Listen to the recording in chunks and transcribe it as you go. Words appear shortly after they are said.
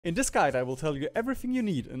In this guide I will tell you everything you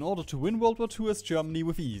need in order to win World War II as Germany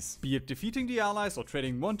with ease. Be it defeating the Allies or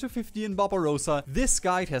trading 1 to 50 in Barbarossa, this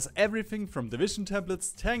guide has everything from division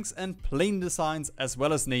templates, tanks and plane designs as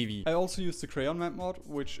well as navy. I also used the crayon map mod,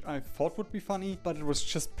 which I thought would be funny, but it was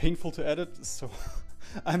just painful to edit, so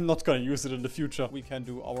I'm not gonna use it in the future. We can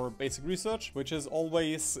do our basic research, which is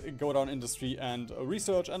always go down industry and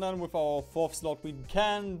research, and then with our 4th slot we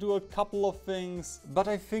can do a couple of things, but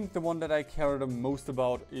I think the one that I care the most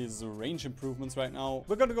about is range improvements right now.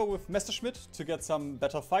 We're gonna go with Messerschmitt to get some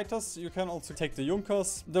better fighters. You can also take the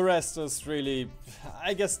Junkers. The rest is really,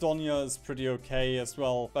 I guess Donia is pretty okay as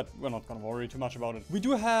well, but we're not gonna worry too much about it. We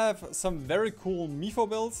do have some very cool MIFO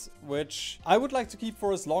builds, which I would like to keep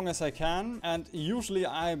for as long as I can, and usually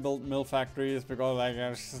I build mill factories because, like,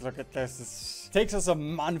 just look at this. It takes us a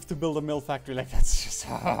month to build a mill factory. Like, that's just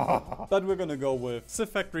but we're gonna go with Civ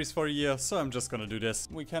factories for a year, so I'm just gonna do this.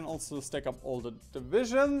 We can also stack up all the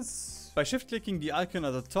divisions by shift-clicking the icon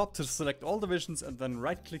at the top to select all divisions and then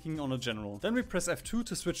right-clicking on a general. Then we press F2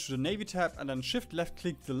 to switch to the Navy tab and then shift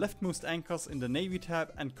left-click the leftmost anchors in the Navy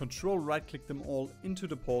tab and control right-click them all into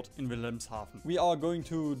the port in Wilhelmshaven. We are going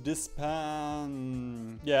to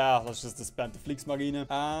disband... yeah, let's just disband the Fliegsmarine.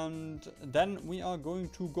 And then we are going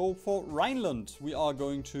to go for Rhineland. We are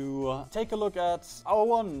going to take a look at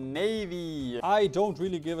our Navy. I don't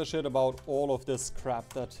really give a shit about all of this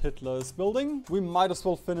crap that Hitler is building. We might as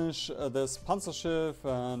well finish this Panzerschiff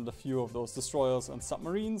and a few of those destroyers and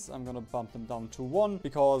submarines. I'm gonna bump them down to 1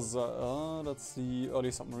 because that's the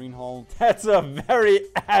early submarine hull. That's a very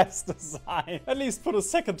ass design. At least put a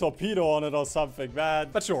second torpedo on it or something, man.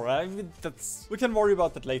 But sure, I mean, we can worry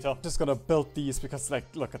about that later. Just gonna build these because,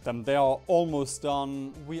 like, look at them. They are almost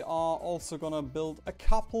done. We are also gonna build a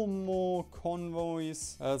couple more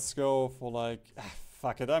convoys. Let's go for, like,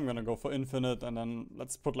 fuck it, I'm gonna go for infinite and then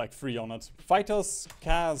let's put like 3 on it. Fighters,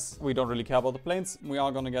 CAS, we don't really care about the planes. We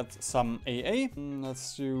are gonna get some AA.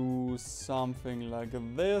 Let's do something like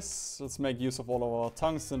this. Let's make use of all of our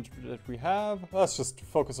tungsten that we have. Let's just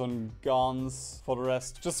focus on guns for the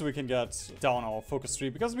rest, just so we can get down our focus tree,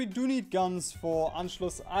 because we do need guns for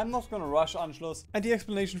Anschluss. I'm not gonna rush Anschluss. And the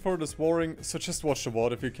explanation for it is boring, so just watch the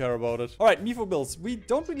VOD if you care about it. Alright, MIFO builds. We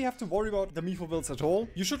don't really have to worry about the MIFO builds at all.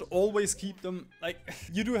 You should always keep them, like,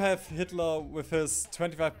 you do have Hitler with his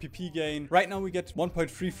 25 PP gain. Right now we get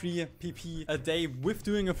 1.33 PP a day with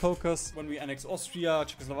doing a focus. When we annex Austria,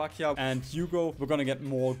 Czechoslovakia and Yugo, we're gonna get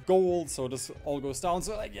more gold, so this all goes down.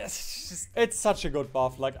 So, like, yes, it's such a good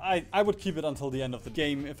buff. Like, I would keep it until the end of the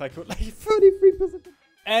game if I could. Like, 33%.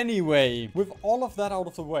 Anyway, with all of that out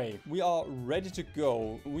of the way, we are ready to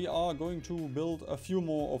go. We are going to build a few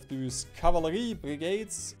more of these cavalry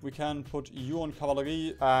brigades. We can put you on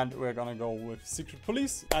cavalry and we're gonna go with secret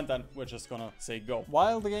police, and then we're just gonna say go.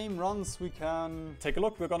 While the game runs, we can take a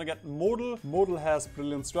look. We're gonna get Model. Model has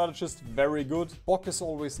brilliant strategist, very good. Bock is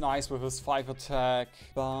always nice with his 5 attack,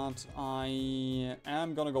 but I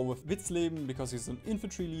am gonna go with Witzleben because he's an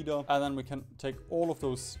infantry leader, and then we can take all of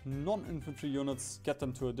those non-infantry units, get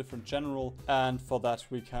them to a different general, and for that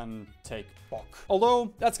we can take Bock.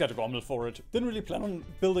 Although, let's get a Grommel for it. Didn't really plan on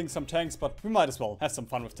building some tanks, but we might as well have some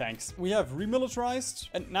fun with tanks. We have remilitarized,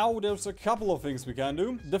 and now there's a couple of things we can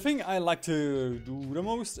do. The thing I like to do the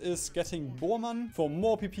most is getting Bormann for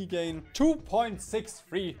more PP gain,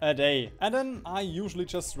 2.63 a day. And then I usually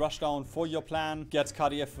just rush down for your plan, get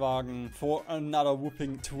KDF Wagen for another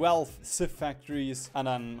whooping 12 Civ factories, and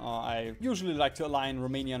then I usually like to align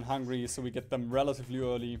Romania and Hungary so we get them relatively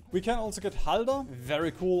early. We can also get Halder,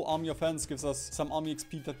 very cool. Army offense gives us some army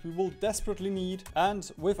XP that we will desperately need.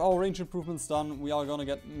 And with our range improvements done, we are gonna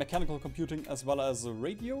get mechanical computing as well as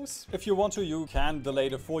radios. If you want to, you can delay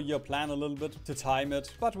the 4-year plan a little bit to time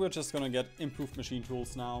it, but we're just gonna get improved machine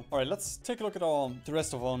tools now. All right, let's take a look at the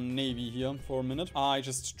rest of our navy here for a minute. I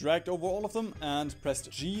just dragged over all of them and pressed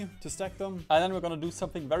G to stack them. And then we're gonna do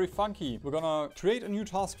something very funky. We're gonna create a new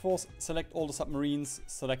task force, select all the submarines,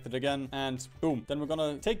 select it again, and boom. Then we're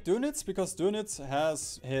gonna take Dönitz because Dönitz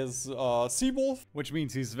has his Seawolf, which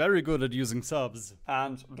means he's very good at using subs.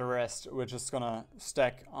 And the rest we're just gonna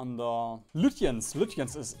stack under Lutyens.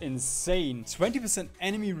 Lutyens is insane. 20%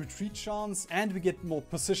 enemy retreat chance, and we get more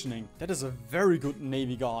positioning. That is a very good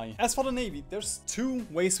navy guy. As for the navy, there's 2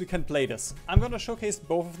 ways we can play this. I'm gonna showcase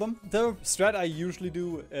both of them. The strat I usually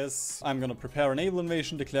do is I'm gonna prepare a naval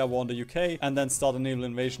invasion, declare war on the UK, and then start a naval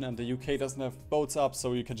invasion, and the UK doesn't have boats up,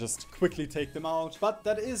 so you can just quickly take them out. but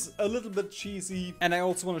that is a little bit cheesy. And I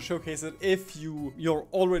also want to showcase it if you're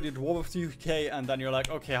already at war with the UK and then you're like,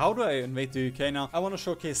 okay, how do I invade the UK now? I want to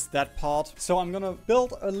showcase that part. So I'm gonna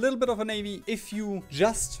build a little bit of a navy. If you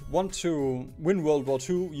just want to win World War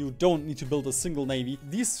II, you don't need to build a single navy.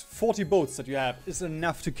 These 40 boats that you have is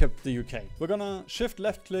enough to keep the UK. We're gonna shift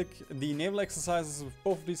left click the naval exercises with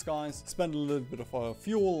both of these guys, spend a little bit of our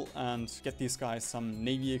fuel and get these guys some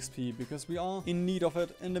navy XP because we are in need of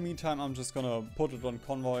it. In the meantime, I'm just gonna put it on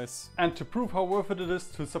convoys. And to prove how worth it is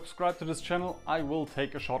to subscribe to this channel, I will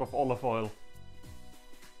take a shot of olive oil.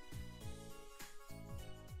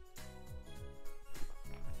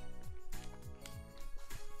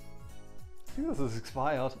 I think this is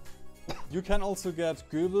expired. You can also get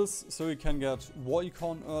Goebbels, so you can get War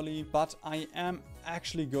Econ early, but I am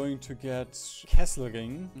actually going to get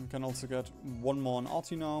Kesselring. You can also get one more on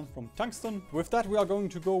Arty now from Tungsten. With that, we are going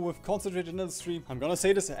to go with Concentrated Industry. I'm gonna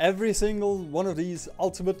say this every single one of these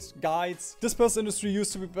ultimate guides. Dispersed Industry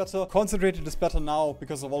used to be better. Concentrated is better now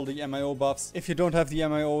because of all the MIO buffs. If you don't have the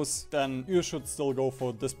MIOs, then you should still go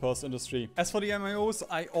for Dispersed Industry. As for the MIOs,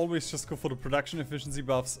 I always just go for the production efficiency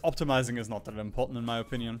buffs. Optimizing is not that important in my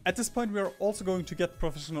opinion. At this point, we are also going to get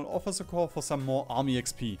Professional Officer Corps for some more army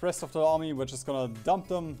XP. The rest of the army, we're just gonna dump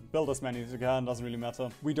them, build as many as you can, doesn't really matter.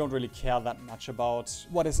 We don't really care that much about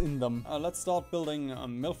what is in them. Let's start building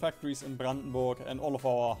mill factories in Brandenburg and all of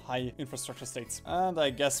our high infrastructure states. And I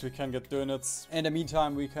guess we can get units. In the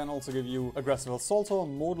meantime, we can also give you Aggressive Assaulter,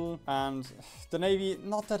 Model, and the Navy,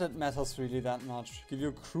 not that it matters really that much. Give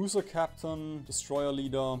you Cruiser Captain, Destroyer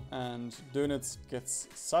Leader, and units gets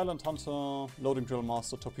Silent Hunter, Loading Drill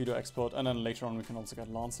Master, Torpedo Expert, and then later on we can also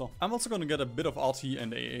get Lancer. I'm also going to get a bit of RT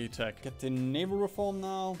and AA tech. Get the Naval Reform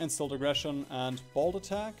now, Installed Aggression and Bold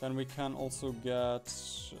Attack. Then we can also get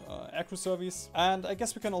Acro Service. And I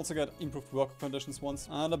guess we can also get Improved Worker Conditions once.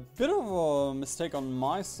 And a bit of a mistake on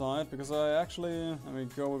my side, because I actually, there we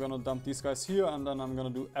go, we're going to dump these guys here, and then I'm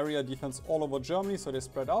going to do area defense all over Germany so they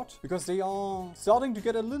spread out. Because they are starting to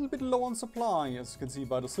get a little bit low on supply, as you can see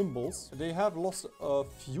by the symbols. They have lost a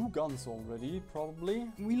few guns already, probably.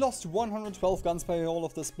 We lost 112 guns by all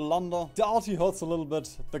of this blunder. The RT hurts a little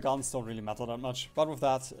bit. The guns don't really matter that much. But with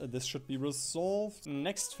that, this should be resolved.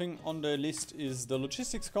 Next thing on the list is the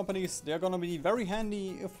logistics companies. They're gonna be very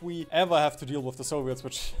handy if we ever have to deal with the Soviets,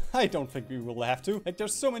 which I don't think we will have to. Like,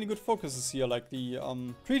 there's so many good focuses here, like the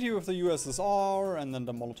treaty with the USSR and then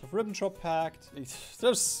the Molotov-Ribbentrop Pact.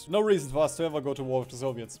 There's no reason for us to ever go to war with the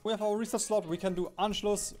Soviets. We have our research slot. We can do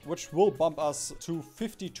Anschluss, which will bump us to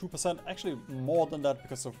 52%, actually more than that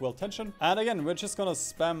because of world tension. And again, we're just gonna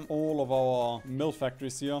spam all of our mill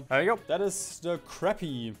factories here. There you go. That is the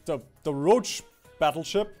crappy, the roach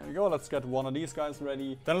battleship. There we go, let's get one of these guys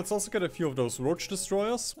ready. Then let's also get a few of those roach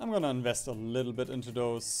destroyers. I'm gonna invest a little bit into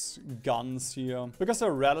those guns here because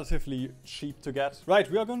they're relatively cheap to get. Right,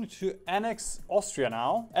 we are going to annex Austria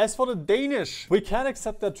now. As for the Danish, we can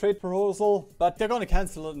accept their trade proposal, but they're gonna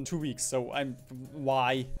cancel it in 2 weeks. So I'm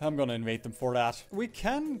gonna invade them for that. We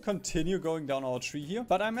can continue going down our tree here,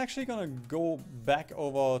 but I'm actually gonna go back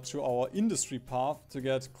over to our industry path to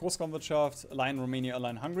get Großraumwirtschaft, align Romania,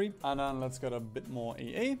 align Hungary, and then let's get a bit more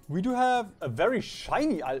AA. We do have a very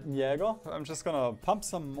shiny Alpenjäger. I'm just gonna pump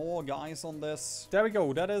some more guys on this. There we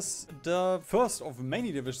go. That is the first of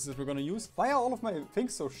many divisions that we're gonna use. Why are all of my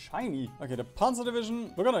things so shiny? Okay, the Panzer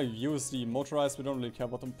Division. We're gonna use the motorized. We don't really care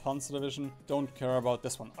about the Panzer Division. Don't care about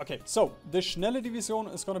this one. Okay, so the Schnelle Division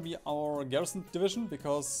is gonna be our garrison division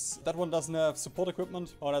because that one doesn't have support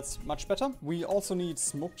equipment. Oh, that's much better. We also need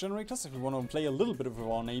smoke generators if we want to play a little bit of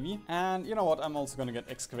our navy. And you know what? I'm also gonna get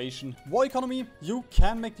excavation. War economy. You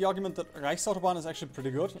can make the argument that Reichsautobahn is actually pretty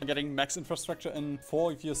good. Getting max infrastructure in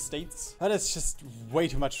 4 of your states. That is just way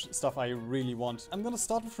too much stuff I really want. I'm gonna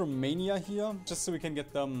start with Romania here, just so we can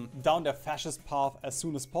get them down their fascist path as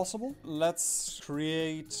soon as possible. Let's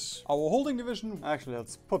create our holding division. Actually,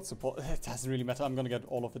 let's put support. It doesn't really matter. I'm gonna get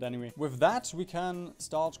all of it anyway. With that, we can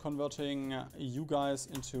start converting you guys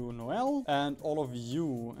into Noel and all of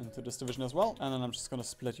you into this division as well. And then I'm just gonna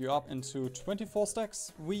split you up into 24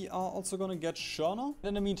 stacks. We are also gonna get Schörner.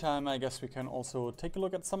 In the meantime, I guess we can also take a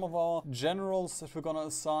look at some of our generals that we're gonna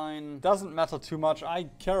assign. Doesn't matter too much. I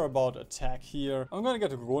care about attack here. I'm gonna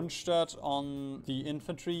get Rundstedt on the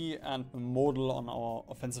infantry and Model on our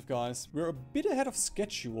offensive guys. We're a bit ahead of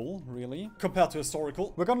schedule, really, compared to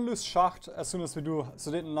historical. We're gonna lose Schacht as soon as we do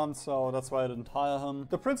Sudetenland, so that's why I didn't hire him.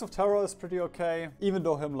 The Prince of Terror is pretty okay, even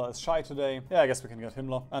though Himmler is shy today. Yeah, I guess we can get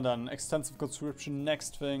Himmler. And then extensive conscription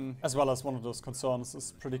next thing, as well as one of those concerns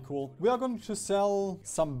is pretty cool. We are going to to sell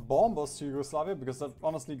some bombers to Yugoslavia, because that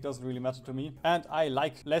honestly doesn't really matter to me. And I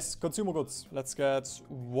like less consumer goods. Let's get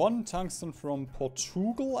 1 tungsten from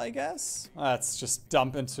Portugal, I guess. Let's just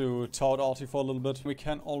dump into Tau Arty for a little bit. We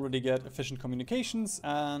can already get efficient communications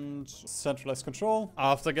and centralized control.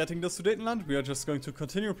 After getting the Sudetenland, we are just going to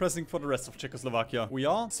continue pressing for the rest of Czechoslovakia. We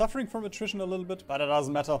are suffering from attrition a little bit, but it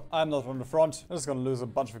doesn't matter. I'm not on the front. I'm just gonna lose a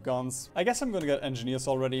bunch of guns. I guess I'm gonna get engineers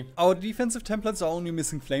already. Our defensive templates are only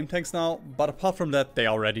missing flame tanks now, but apart from that, they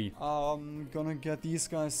are ready. I'm gonna get these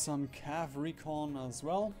guys some cav recon as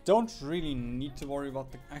well. Don't really need to worry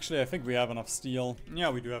about the... Actually, I think we have enough steel. Yeah,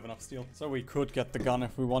 we do have enough steel. So we could get the gun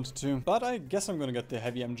if we wanted to. But I guess I'm gonna get the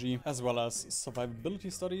heavy MG as well as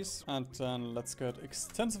survivability studies. And then let's get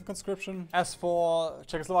extensive conscription. As for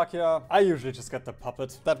Czechoslovakia, I usually just get the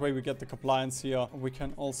puppet. That way we get the compliance here. We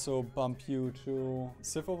can also bump you to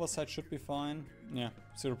Civ oversight, should be fine. Yeah,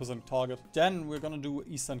 0% target. Then we're gonna do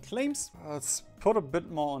Eastern claims. Let's put a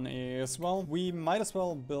bit more on AA as well. We might as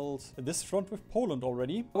well build this front with Poland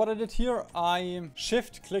already. What I did here, I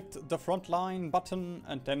shift-clicked the front line button,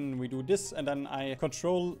 and then we do this, and then I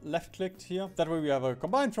control left-clicked here. That way we have a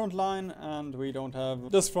combined front line, and we don't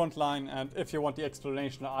have this front line. And if you want the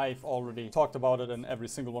explanation, I've already talked about it in every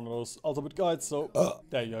single one of those ultimate guides, so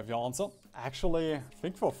there you have your answer. Actually, I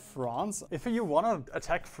think for France, if you want to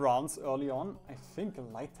attack France early on, I think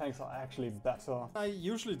light tanks are actually better. I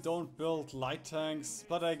usually don't build light tanks,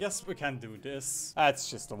 but I guess we can do this. That's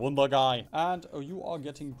just a wonder guy. And you are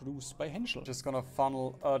getting bruised by Henschel. Just gonna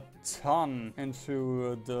funnel a ton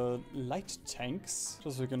into the light tanks,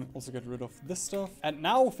 just so we can also get rid of this stuff. And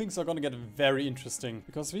now things are gonna get very interesting,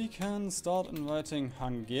 because we can start inviting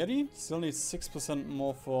Hungary. Still need 6%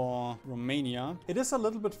 more for Romania. It is a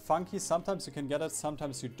little bit funky. Sometimes you can get it,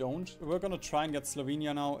 sometimes you don't. We're gonna try and get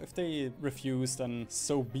Slovenia now. If they refuse, then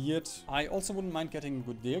so be it. I also wouldn't mind getting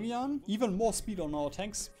Guderian. Even more speed on our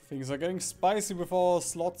tanks. Things are getting spicy with our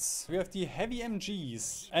slots. We have the heavy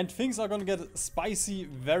MGs. And things are gonna get spicy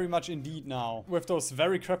very much indeed now. With those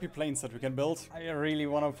very crappy planes that we can build. I really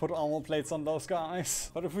wanna put armor plates on those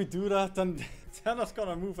guys. But if we do that, then they're not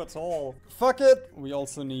gonna move at all. Fuck it! We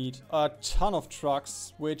also need a ton of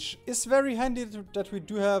trucks, which is very handy that we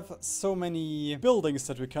do have so many buildings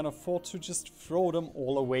that we can afford to just throw them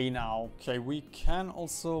all away now. Okay, we can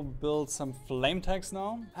also build some flame tanks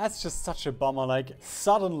now. That's just such a bummer. Like,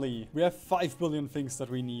 suddenly we have 5 billion things that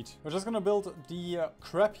we need. We're just gonna build the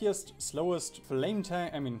crappiest, slowest flame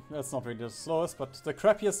tank. I mean, that's not really the slowest, but the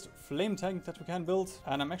crappiest flame tank that we can build.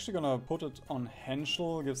 And I'm actually gonna put it on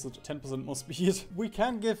Henschel. Gives it 10% more speed. We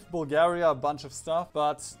can give Bulgaria a bunch of stuff,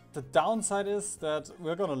 but the downside is that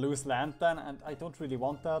we're gonna lose land then, and I don't really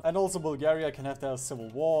want that. And also Bulgaria can have their civil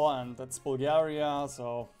war, and that's Bulgaria,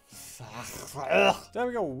 so... There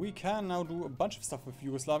we go. We can now do a bunch of stuff with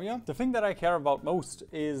Yugoslavia. The thing that I care about most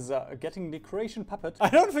is getting the Croatian puppet. I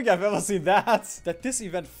don't think I've ever seen that. That this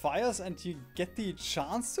event fires and you get the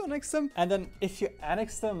chance to annex them. And then if you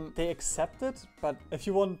annex them, they accept it. But if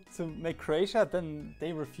you want to make Croatia, then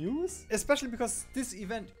they refuse. Especially because this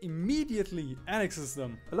event immediately annexes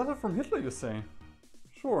them. A letter from Hitler, you say?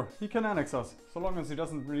 Sure, he can annex us, so long as he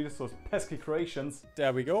doesn't release those pesky Croatians.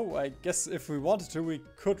 There we go. I guess if we wanted to, we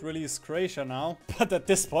could release Croatia now. But at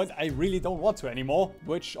this point, I really don't want to anymore.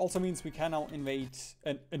 Which also means we can now invade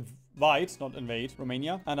and invite, not invade,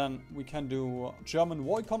 Romania. And then we can do German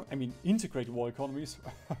war economy. I mean, integrated war economies.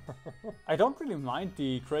 I don't really mind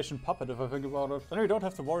the Croatian puppet if I think about it. Then we don't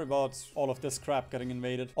have to worry about all of this crap getting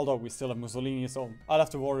invaded. Although we still have Mussolini, so I'll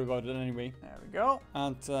have to worry about it anyway. There we go.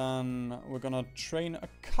 And then we're gonna train a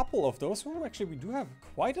couple of those. Well, actually, we do have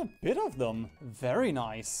quite a bit of them. Very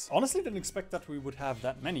nice. Honestly, didn't expect that we would have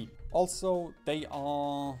that many. Also, they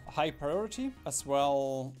are high priority as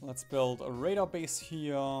well. Let's build a radar base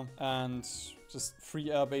here and just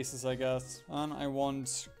 3 air bases, I guess. And I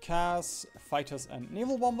want CAS, fighters, and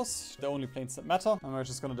naval bombers. The only planes that matter. And we're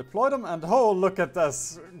just gonna deploy them. And oh, look at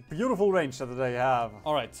this beautiful range that they have.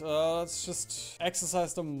 All right, let's just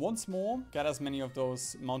exercise them once more. Get as many of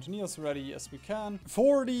those mountaineers ready as we can.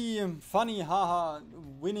 For the funny, haha,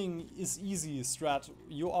 winning is easy strat,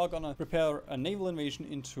 you are gonna prepare a naval invasion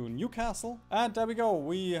into Newcastle. And there we go.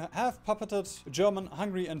 We have puppeted German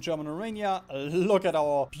Hungary and German Romania. Look at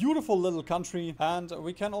our beautiful little country. country. And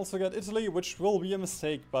we can also get Italy, which will be a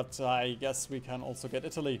mistake, but I guess we can also get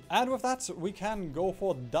Italy. And with that, we can go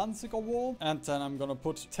for Danziger War. And then I'm gonna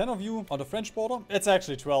put 10 of you on the French border. It's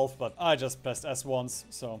actually 12, but I just pressed S once,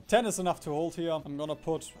 so 10 is enough to hold here. I'm gonna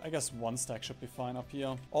put, I guess 1 stack should be fine up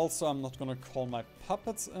here. Also, I'm not gonna call my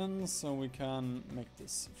puppets in, so we can make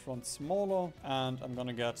this front smaller. And I'm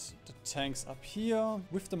gonna get the tanks up here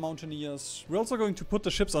with the mountaineers. We're also going to put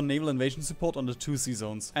the ships on naval invasion support on the 2C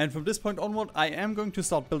zones. And from this point onward, I am going to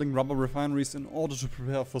start building rubber refineries in order to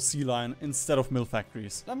prepare for sea lion instead of mill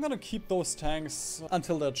factories. I'm gonna keep those tanks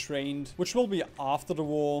until they're trained, which will be after the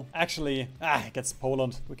war. Actually, against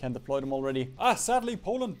Poland, we can deploy them already. Sadly,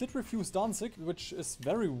 Poland did refuse Danzig, which is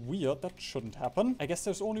very weird. That shouldn't happen. I guess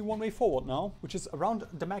there's only one way forward now, which is around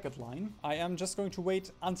the maggot line. I am just going to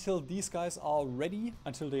wait until these guys are ready,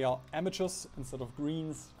 until they are amateurs instead of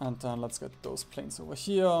greens. And then let's get those planes over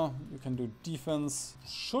here. You can do defense.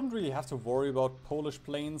 Shouldn't really have to worry about Polish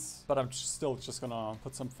planes, but I'm still just gonna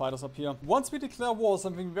put some fighters up here. Once we declare war,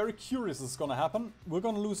 something very curious is gonna happen. We're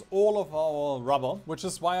gonna lose all of our rubber, which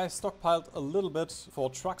is why I stockpiled a little bit for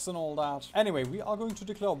trucks and all that. Anyway, we are going to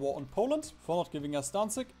declare war on Poland for not giving us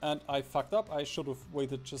Danzig, and I fucked up. I should have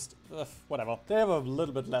waited just, whatever. They have a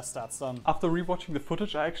little bit less stats done. After rewatching the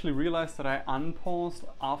footage, I actually realized that I unpaused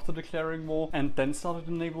after declaring war and then started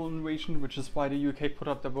a naval invasion, which is why the UK put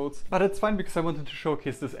up their votes. But it's fine because I wanted to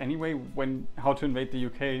showcase this anyway, how to invade the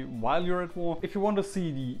UK while you're at war. If you want to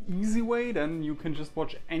see the easy way, then you can just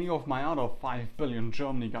watch any of my other 5 billion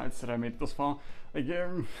Germany guides that I made thus far.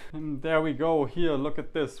 Again, and there we go. Here, look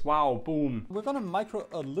at this. Wow, boom. We're gonna micro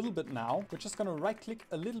a little bit now. We're just gonna right click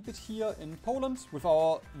a little bit here in Poland with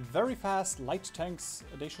our very fast light tanks.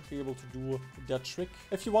 They should be able to do their trick.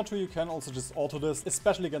 If you want to, you can also just auto this,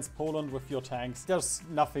 especially against Poland with your tanks. There's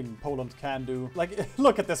nothing Poland can do. Like,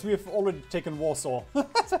 look at this. We've already taken Warsaw.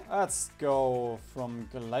 Let's go from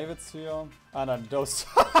Gleiwitz here. And then those...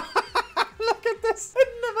 Look at this! It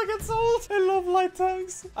never gets old! I love light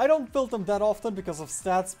tanks! I don't build them that often because of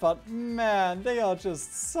stats, but man, they are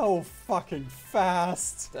just so fucking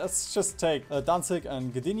fast. Let's just take Danzig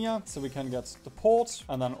and Gdynia so we can get the port,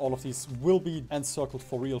 and then all of these will be encircled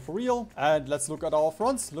for real, for real. And let's look at our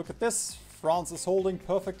fronts. Look at this. France is holding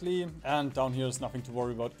perfectly, and down here is nothing to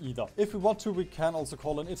worry about either. If we want to, we can also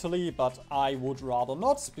call in Italy, but I would rather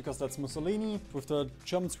not, because that's Mussolini. With the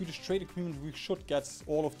German-Swedish trade agreement, we should get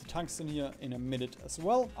all of the tanks in here in a minute as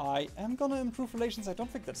well. I am gonna improve relations. I don't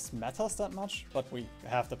think that matters that much, but we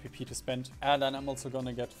have the PP to spend. And then I'm also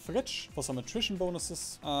gonna get Fritsch for some attrition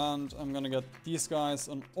bonuses, and I'm gonna get these guys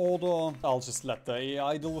in order. I'll just let the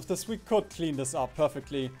AI deal with this. We could clean this up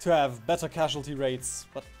perfectly to have better casualty rates,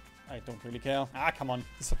 but I don't really care. Come on.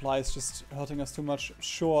 The supply is just hurting us too much.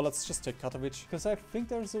 Sure, let's just take Katowice. Because I think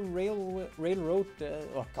there's a railroad there.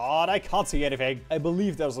 Oh god, I can't see anything. I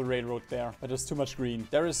believe there's a railroad there, but there's too much green.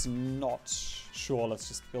 There is not. Sure, let's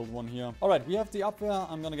just build one here. Alright, we have the Abwehr.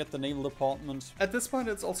 I'm gonna get the naval department. At this point,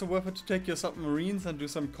 it's also worth it to take your submarines and do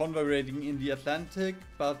some convoy raiding in the Atlantic,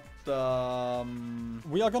 but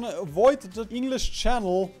we are gonna avoid the English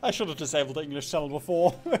Channel. I should have disabled the English Channel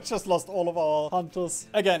before. We just lost all of our hunters.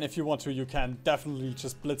 Again, if you want to, you can definitely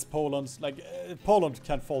just blitz Poland. Like, Poland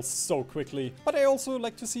can fall so quickly. But I also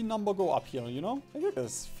like to see number go up here, you know? Look at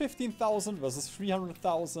this. 15,000 versus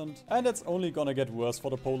 300,000. And it's only gonna get worse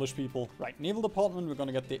for the Polish people. Right, naval department, we're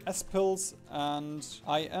gonna get the S-Pills. And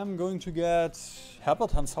I am going to get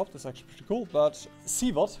Herbert Hans Haupt, is actually pretty cool. But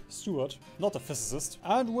Stewart, not a physicist.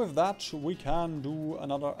 And with that, we can do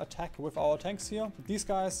another attack with our tanks here. These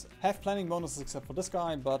guys have planning bonuses except for this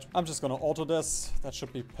guy, but I'm just gonna auto this. That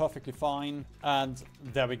should be perfectly fine. And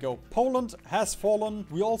there we go. Poland has fallen.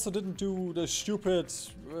 We also didn't do the stupid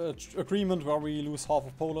agreement where we lose half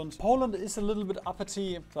of Poland. Poland is a little bit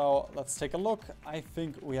uppity, so let's take a look. I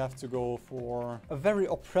think we have to go for a very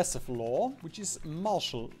oppressive law, which is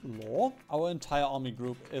martial law. Our entire army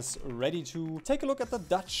group is ready to take a look at the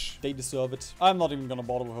Dutch. They deserve it. I'm not even gonna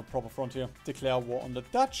bother with a proper frontier. Declare war on the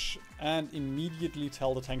Dutch and immediately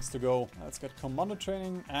tell the tanks to go. Let's get commando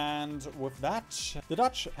training, and with that, the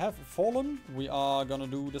Dutch have fallen. We are gonna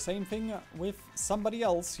do the same thing with somebody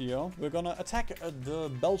else here. We're gonna attack the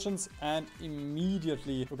Belgians, and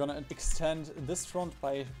immediately we're gonna extend this front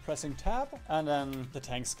by pressing tab, and then the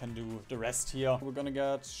tanks can do the rest here. We're gonna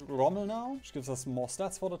get Rommel now, which gives us more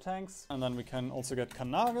stats for the tanks, and then we can also get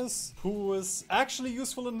Canaris, who is actually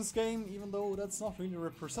useful in this game, even though that's not really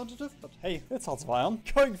represented representative, but hey, it's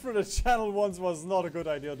HoI4. Going through the channel once was not a good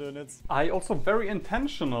idea, doing it. I also very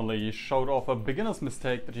intentionally showed off a beginner's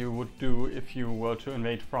mistake that you would do if you were to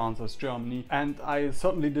invade France as Germany, and I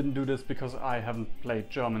certainly didn't do this because I haven't played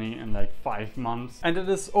Germany in like 5 months, and it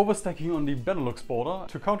is overstacking on the Benelux border.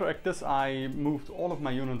 To counteract this, I moved all of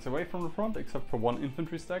my units away from the front except for 1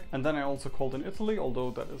 infantry stack, and then I also called in Italy,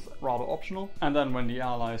 although that is rather optional. And then when the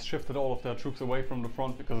Allies shifted all of their troops away from the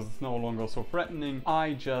front because it's no longer so threatening,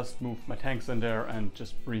 I just moved my tanks in there and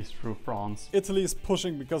just breezed through France. Italy is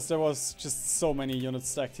pushing because there was just so many units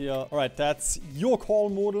stacked here. Alright, that's your call,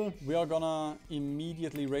 model. We are gonna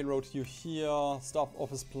immediately railroad you here, Staff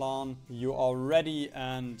Office Plan. You are ready,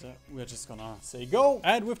 and we're just gonna say go.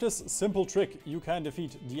 And with this simple trick, you can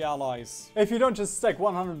defeat the Allies. If you don't just stack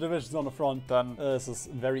 100 divisions on the front, then this is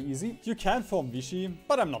very easy. You can form Vichy,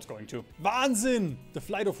 but I'm not going to. Wahnsinn! The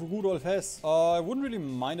flight of Rudolf Hess. I wouldn't really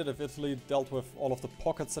mind it if Italy dealt with all of the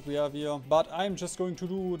pockets that we have here, but I'm just going to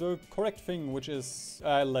do the correct thing, which is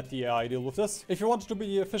let the AI deal with this. If you want to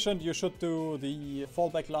be efficient, you should do the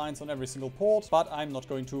fallback lines on every single port, but I'm not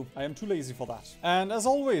going to. I am too lazy for that. And as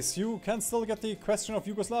always, you can still get the question of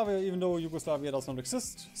Yugoslavia, even though Yugoslavia does not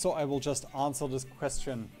exist. So I will just answer this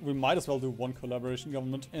question. We might as well do one collaboration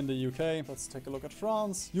government in the UK. Let's take a look at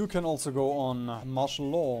France. You can also go on martial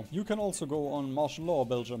law. You can also go on martial law,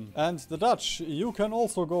 Belgium. And the Dutch, you can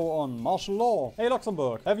also go on martial law. Hey,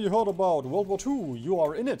 Luxembourg, have you heard about World War II? You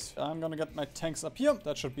are in it. I'm gonna get my tanks up here.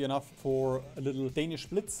 That should be enough for a little Danish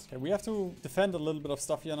blitz. Okay, we have to defend a little bit of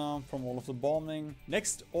stuff here now from all of the bombing.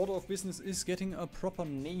 Next order of business is getting a proper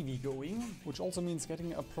navy going, which also means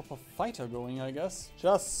getting a proper fighter going, I guess.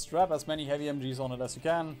 Just strap as many heavy MGs on it as you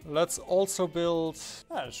can. Let's also build...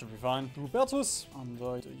 that should be fine. Hubertus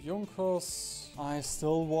under the Junkers. I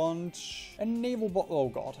still want a naval oh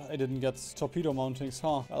god, I didn't get torpedo mountings,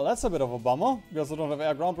 huh? Well, that's a bit of a bummer, because I don't have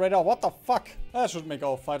air-ground radar. What the fuck? That should make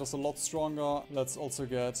our fighters a lot stronger. Let's also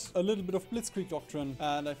get a little bit of Blitzkrieg Doctrine.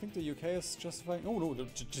 And I think the UK is justifying... oh no, the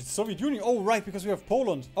Soviet Union. Oh right, because we have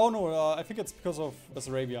Poland. Oh no, I think it's because of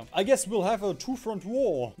Bessarabia. I guess we'll have a 2-front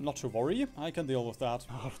war. Not to worry, I can deal with that.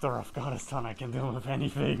 After Afghanistan, I can deal with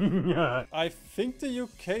anything. I think the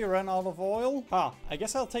UK ran out of oil. I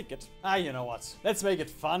guess I'll take it. You know what? Let's make it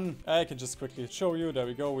fun. I can just quickly show you. There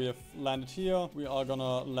we go. We have landed here. We are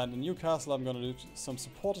gonna land in Newcastle. I'm gonna do some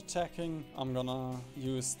support attacking. I'm gonna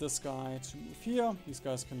use this guy to move here. These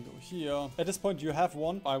guys can go here. At this point, you have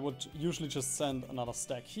one. I would usually just send another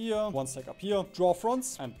stack here, one stack up here, draw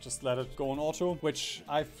fronts, and just let it go on auto, which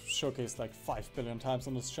I've showcased like 5 billion times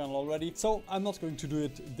on this channel already. So I'm not going to do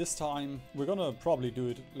it this time. We're gonna probably do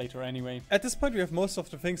it later anyway. At this point, we have most of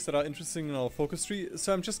the things that are interesting in our focus tree.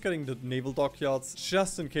 So I'm just getting the naval dockyards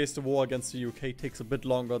just in case the war against the UK takes a bit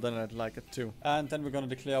longer than I'd like it to. And then we're gonna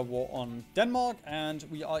declare war on Denmark, and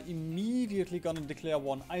we are immediately gonna declare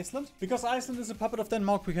war on Iceland. Because Iceland is a puppet of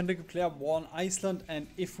Denmark, we can declare war on Iceland, and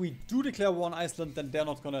if we do declare war on Iceland, then they're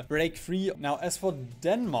not gonna break free. Now, as for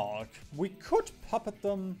Denmark, we could puppet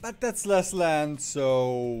them, but that's less land,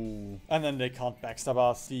 so... and then they can't backstab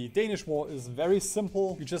us. The Danish war is very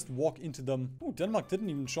simple. You just walk into them. Oh, Denmark didn't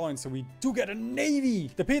even join, so we do get a navy!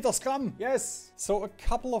 The Peter Skram! Yes! So a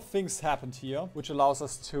couple of things happened here, which allows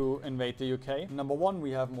us to invade the UK. Number one,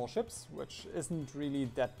 we have more ships, which isn't really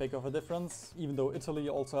that big of a difference, even though Italy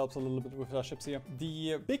also helps a little bit with their ships here.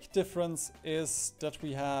 The big difference is that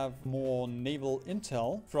we have more naval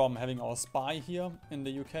intel from having our spy here in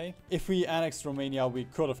the UK. If we annexed Romania, we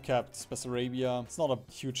could have kept Bessarabia. It's not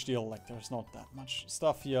a huge deal, like there's not that much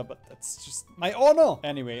stuff here, but that's just my honor!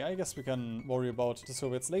 Anyway, I guess we can worry about the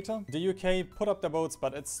Soviets later. The UK put up their boats,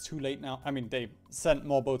 but it's too late now. I mean, they sent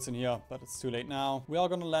more boats in here, but it's too late now. We are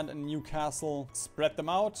gonna land in Newcastle, spread them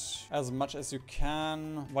out as much as you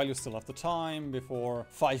can while you still have the time before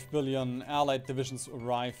 5 billion allied divisions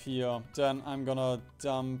arrive here. Then I'm gonna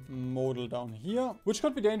dump modal down here, which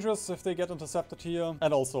could be dangerous if they get intercepted here,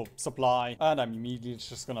 and also supply. And I'm immediately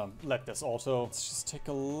just gonna let this auto. Let's just take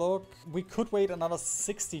a look. We could wait another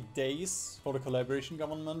 60 days for the collaboration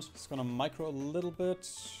government. Just gonna micro a little bit.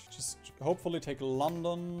 Just hopefully take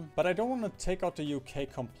London. But I don't want to take out the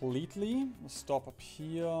UK completely. Stop up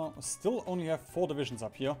here. Still only have 4 divisions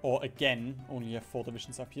up here. Or again, only have 4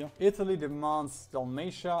 divisions up here. Italy demands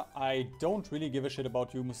Dalmatia. I don't really give a shit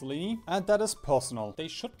about you, Mussolini. And that is personal. They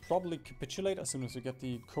should probably capitulate as soon as we get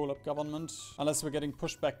the collab government. Unless we're getting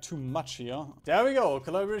pushed back too much here. There we go.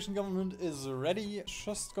 Collaboration government is ready.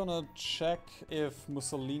 Just gonna check if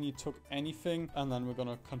Mussolini took anything. And then we're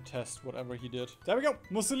gonna contest whatever he did. There we go.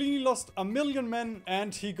 Mussolini lost 1 million men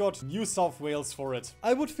and he got New South Wales for it.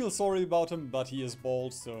 I would feel sorry about him, but he is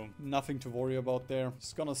bald, so nothing to worry about there.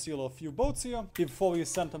 Just gonna seal a few boats troops here before we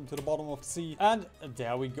send them to the bottom of the sea. And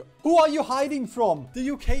there we go. Who are you hiding from?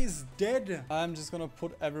 The UK is dead. I'm just gonna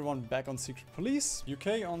put everyone back on secret police.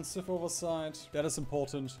 UK on Civ Oversight. That is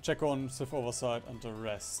important. Check on Civ Oversight and the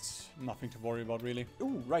rest. Nothing to worry about, really.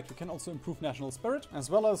 Ooh, right. We can also improve national spirit as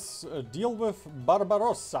well as deal with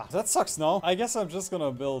Barbarossa. That sucks now. I guess I'm just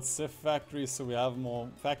gonna build Civ factories so we have more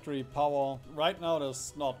factory power. Right now,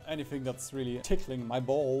 there's not anything that's really tickling my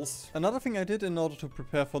balls. Another thing I did in order to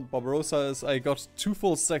prepare for Barbarossa is I got 2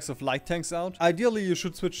 full stacks of light tanks out. Ideally, you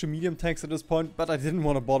should switch to medium tanks at this point, but I didn't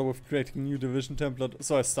want to bother with creating a new division template,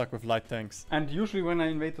 so I stuck with light tanks. And usually when I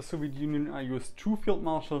invade the Soviet Union, I use 2 field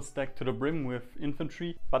marshals stacked to the brim with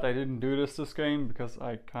infantry, but I didn't do this game because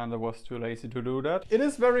I kinda was too lazy to do that. It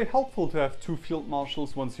is very helpful to have 2 field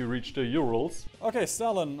marshals once you reach the Urals. Okay,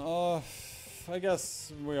 Stalin, I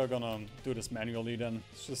guess we are gonna do this manually then.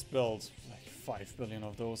 Let's just build like 5 billion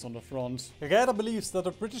of those on the front. Raeder believes that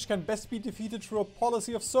the British can best be defeated through a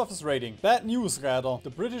policy of surface raiding. Bad news, Raeder.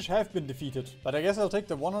 The British have been defeated. But I guess I'll take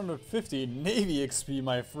the 150 Navy XP,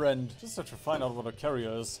 my friend. Just have to find out what a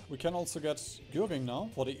carrier is. We can also get Göring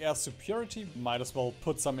now. For the air superiority, might as well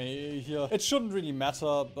put some AA here. It shouldn't really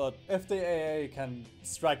matter, but if the AA can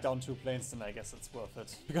strike down 2 planes, then I guess it's worth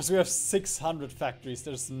it. Because we have 600 factories,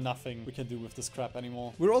 there's nothing we can do with this crap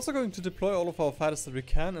anymore. We're also going to deploy all of our fighters that we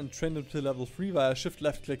can and train them to level 3 via shift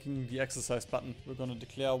left clicking the exercise button. We're gonna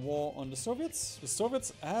declare war on the Soviets. The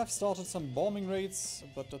Soviets have started some bombing raids,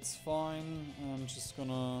 but that's fine. I'm just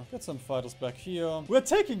gonna get some fighters back here. We're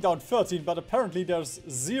taking down 13, but apparently there's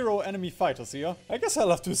 0 enemy fighters here. I guess I'll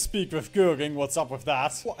have to speak with Göring. What's up with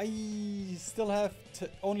that? Oh, I still have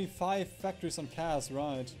only 5 factories on Kaz,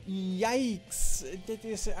 right? Yikes! That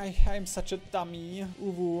is, I'm such a dummy.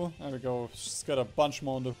 Uwu. There we go. Just got a bunch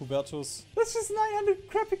more on the Hubertus. That's just 900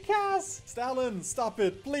 crappy Kaz! Stalin, stop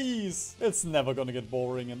it, please! It's never gonna get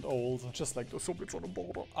boring and old. Just like the Soviets on the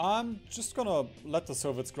border. I'm just gonna let the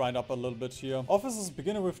Soviets grind up a little bit here. Officers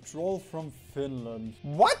begin a withdrawal from Finland.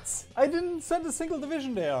 What? I didn't send a single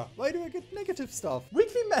division there. Why do I get negative stuff?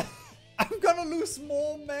 Weekly man. I'm gonna lose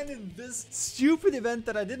more men in this stupid event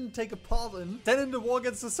that I didn't take a part in than in the war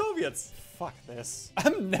against the Soviets. Fuck this.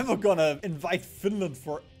 I'm never gonna invite Finland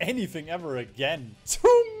for anything ever again.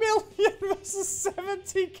 2 million versus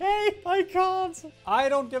 70k? I can't. I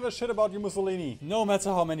don't give a shit about you, Mussolini. No matter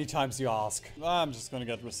how many times you ask. I'm just gonna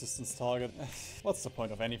get resistance target. What's the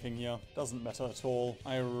point of anything here? Doesn't matter at all.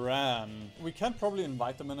 Iran. We can probably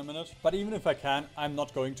invite them in a minute. But even if I can, I'm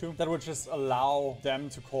not going to. That would just allow them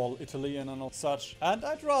to call Italy and all such. And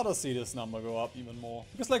I'd rather see this number go up even more.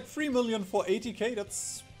 Because like 3 million for 80k,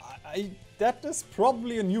 that's... that is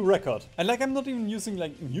probably a new record. And like, I'm not even using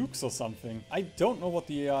like nukes or something. I don't know what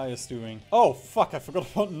the AI is doing. Oh, fuck, I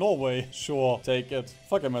forgot about Norway. Sure, take it.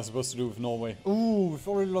 Fuck am I supposed to do with Norway? Ooh, we've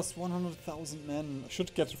already lost 100,000 men.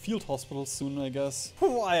 Should get field hospitals soon, I guess.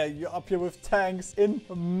 Why are you up here with tanks in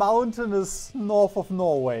mountainous north of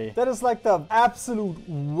Norway? That is like the absolute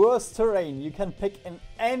worst terrain you can pick in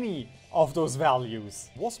any of those values.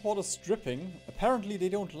 War support is stripping. Apparently they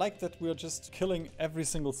don't like that we're just killing every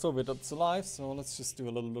single Soviet that's alive, so let's just do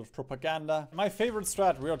a little bit of propaganda. My favorite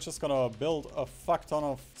strat, we are just gonna build a fuck ton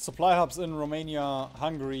of supply hubs in Romania,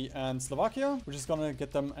 Hungary and Slovakia. We're just gonna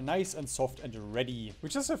get them nice and soft and ready. We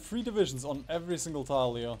just have 3 divisions on every single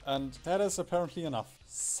tile here, and that is apparently enough.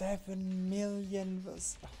 7 million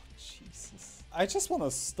was... Oh, Jesus. I just want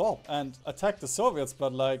to stop and attack the Soviets,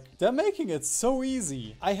 but like, they're making it so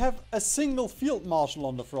easy. I have a single field marshal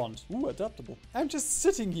on the front. Ooh, adaptable. I'm just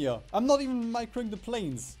sitting here. I'm not even microing the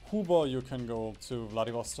planes. Huber, you can go to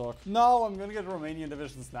Vladivostok. No, I'm gonna get Romanian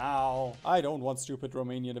divisions now. I don't want stupid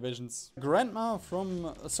Romanian divisions. Grandma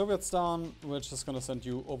from Sovietstan, we're just gonna send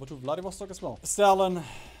you over to Vladivostok as well. Stalin,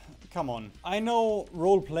 come on. I know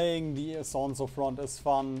role-playing the Sonso front is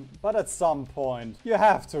fun, but at some point, you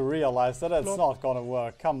have to realize that it's not gonna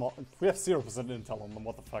work. Come on. We have 0% intel on them,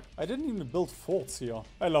 what the fuck. I didn't even build forts here.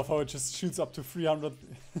 I love how it just shoots up to 300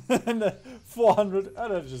 and then 400 and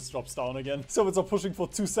then it just drops down again. Soviets are pushing for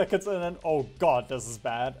 2 seconds and then, oh god, this is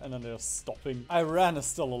bad. And then they're stopping. Iran is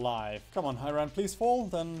still alive. Come on, Iran, please fall.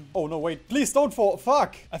 Then, oh no, wait, please don't fall.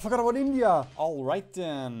 Fuck, I forgot about India. All right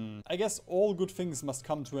then. I guess all good things must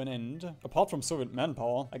come to an end. Apart from Soviet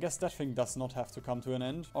manpower, I guess that thing does not have to come to an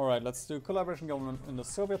end. All right, let's do collaboration government in the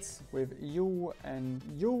Soviets with you and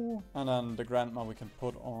you. And then the grandma we can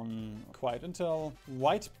put on quiet intel.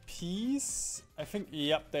 White peace. I think,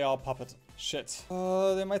 yep, they are puppet. Shit.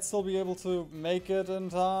 They might still be able to make it in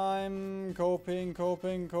time. Coping.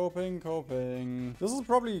 This is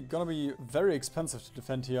probably gonna be very expensive to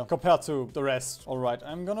defend here compared to the rest. Alright,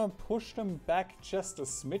 I'm gonna push them back just a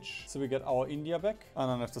smidge so we get our India back. And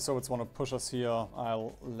then if the Soviets want to push us here,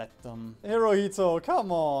 I'll let them. Hirohito,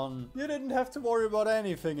 come on. You didn't have to worry about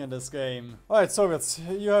anything in this game. Alright, Soviets,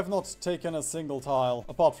 you have not taken a single tile.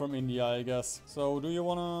 Apart from India, I guess. So do you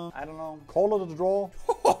wanna, I don't know, call it a draw?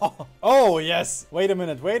 Oh, yes. Wait a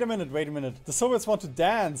minute. The Soviets want to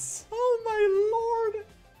dance. Oh my lord.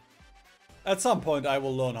 At some point I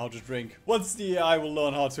will learn how to drink. Once the AI will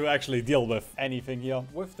learn how to actually deal with anything here.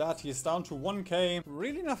 With that, he's down to 1k.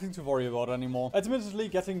 Really nothing to worry about anymore. Admittedly,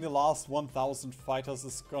 getting the last 1000 fighters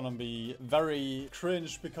is gonna be very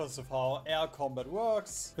cringe because of how air combat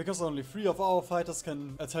works. Because only 3 of our fighters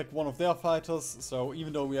can attack one of their fighters. So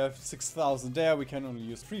even though we have 6000 there, we can only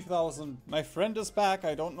use 3000. My friend is back.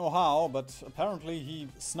 I don't know how, but apparently he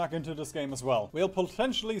snuck into this game as well. We'll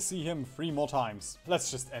potentially see him 3 more times. Let's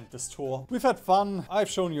just end this tour. We've had fun. I've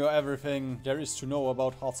shown you everything there is to know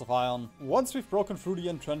about Hearts of Iron. Once we've broken through the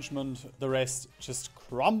entrenchment, the rest just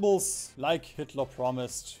crumbles like Hitler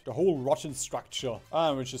promised. The whole rotten structure.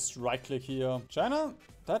 And we just right click here. China?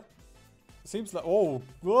 That seems like... Oh,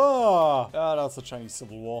 ja, that's a Chinese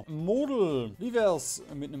Civil War. Model. Wie wär's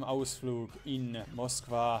mit einem Ausflug in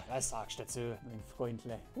Moskwa? Was sagst du dazu, mein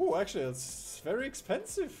Freundle? Oh, actually, it's very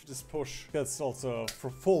expensive, this push. It's also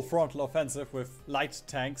full frontal offensive with light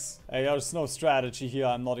tanks. Hey, there's no strategy here.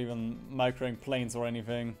 I'm not even microing planes or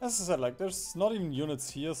anything. As I said, like, there's not even units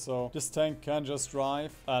here, so this tank can just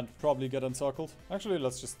drive and probably get encircled. Actually,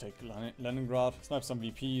 let's just take Leningrad, snipe some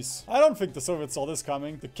VPs. I don't think the Soviets saw this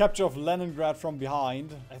coming. The capture of Leningrad from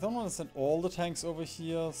behind. I don't want to send all the tanks over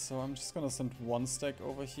here, so I'm just gonna send 1 stack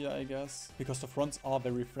over here, I guess. Because the fronts are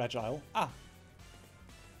very fragile. Ah!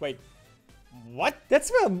 Wait. What?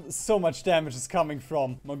 That's where so much damage is coming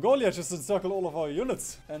from. Mongolia just encircled all of our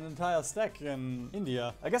units. An entire stack in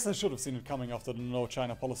India. I guess I should have seen it coming after the no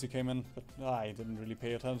China policy came in, but I didn't really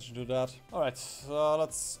pay attention to that. Alright,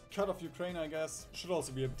 let's cut off Ukraine, I guess. Should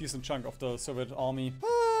also be a decent chunk of the Soviet army.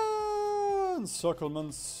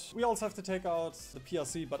 Encirclements. We also have to take out the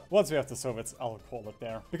PRC, but once we have the Soviets, I'll call it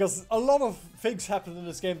there. Because a lot of things happen in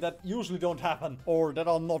this game that usually don't happen, or that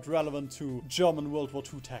are not relevant to German World War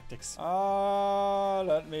II tactics.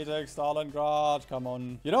 Let me take Stalingrad, come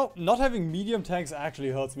on. You know, not having medium tanks actually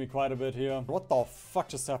hurts me quite a bit here. What the fuck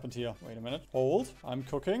just happened here? Wait a minute. Hold. I'm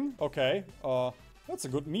cooking. Okay. That's a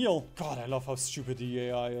good meal. God, I love how stupid the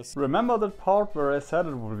AI is. Remember that part where I said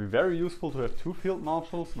it would be very useful to have 2 field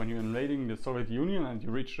marshals when you're invading the Soviet Union and you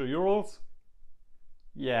reach the Urals?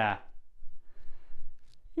 Yeah.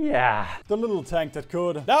 The little tank that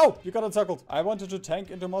could. No! You got encircled. I wanted to tank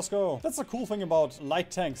into Moscow. That's the cool thing about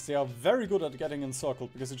light tanks. They are very good at getting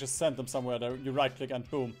encircled because you just send them somewhere there. You right click and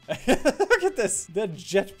boom. Look at this. They're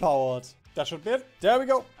jet powered. That should be it. There we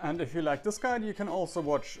go. And if you like this guide, you can also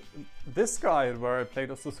watch this guide where I played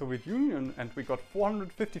as the Soviet Union and we got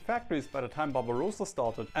 450 factories by the time Barbarossa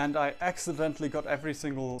started. And I accidentally got every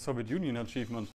single Soviet Union achievement.